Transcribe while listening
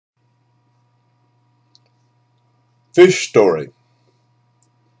Fish story.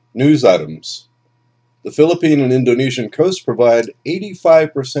 News items. The Philippine and Indonesian coasts provide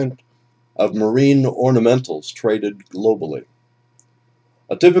 85% of marine ornamentals traded globally.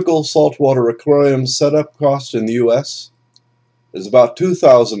 A typical saltwater aquarium setup cost in the US is about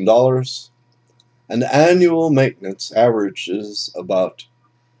 $2,000, and annual maintenance averages about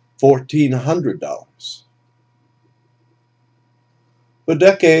 $1,400. For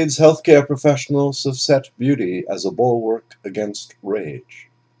decades, healthcare professionals have set beauty as a bulwark against rage.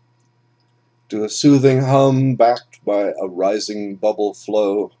 To a soothing hum backed by a rising bubble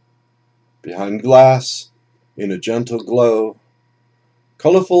flow, behind glass, in a gentle glow,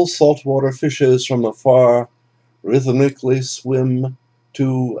 colorful saltwater fishes from afar rhythmically swim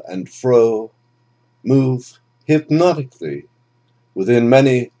to and fro, move hypnotically within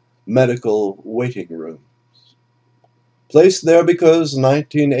many medical waiting rooms. Placed there because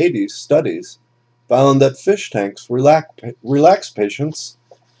 1980 studies found that fish tanks relax patients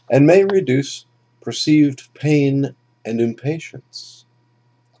and may reduce perceived pain and impatience.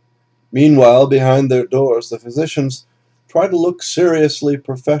 Meanwhile, behind their doors, the physicians try to look seriously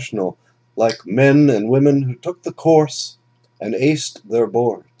professional, like men and women who took the course and aced their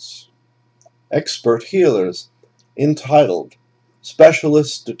boards. Expert healers, entitled,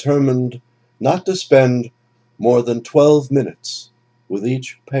 specialists determined not to spend more than 12 minutes with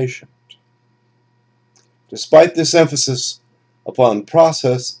each patient. Despite this emphasis upon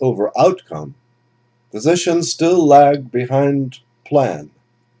process over outcome, physicians still lag behind plan,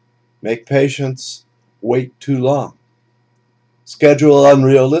 make patients wait too long, schedule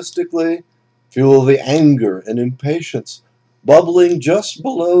unrealistically, fuel the anger and impatience bubbling just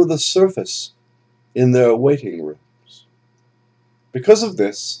below the surface in their waiting rooms. Because of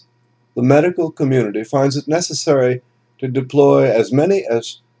this, the medical community finds it necessary to deploy as many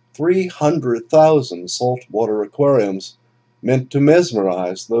as 300,000 saltwater aquariums meant to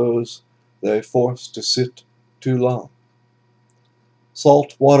mesmerize those they force to sit too long.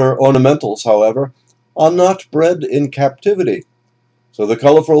 Saltwater ornamentals, however, are not bred in captivity, so the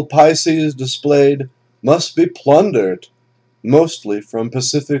colorful Pisces displayed must be plundered, mostly from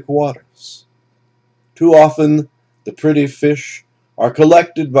Pacific waters. Too often, the pretty fish are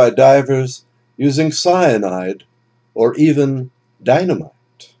collected by divers using cyanide or even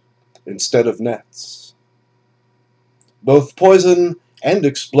dynamite instead of nets. Both poison and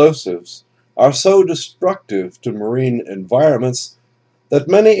explosives are so destructive to marine environments that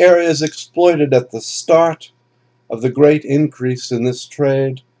many areas exploited at the start of the great increase in this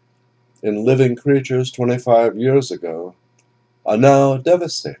trade in living creatures 25 years ago are now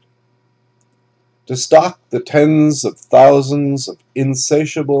devastated. To stock the tens of thousands of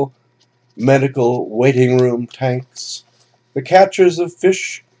insatiable medical waiting room tanks, the catchers of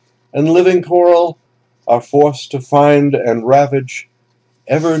fish and living coral are forced to find and ravage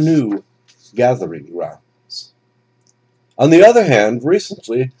ever new gathering grounds. On the other hand,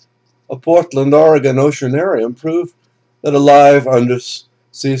 recently, a Portland, Oregon oceanarium proved that a live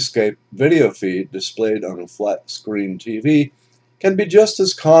underseascape video feed displayed on a flat-screen TV can be just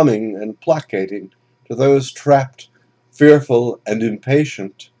as calming and placating to those trapped, fearful, and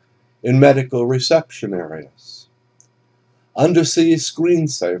impatient in medical reception areas. Undersea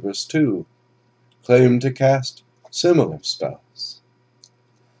screensavers, too, claim to cast similar spells.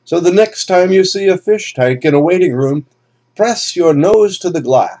 So the next time you see a fish tank in a waiting room, press your nose to the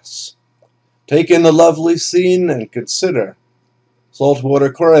glass, take in the lovely scene, and consider saltwater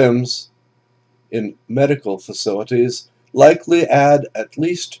aquariums in medical facilities likely add at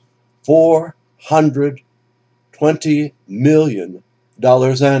least $420 million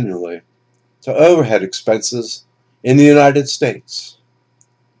annually to overhead expenses in the United States.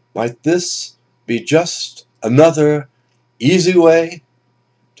 Might this be just another easy way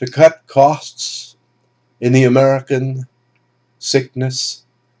to cut costs in the American sickness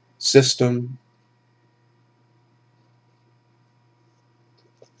system?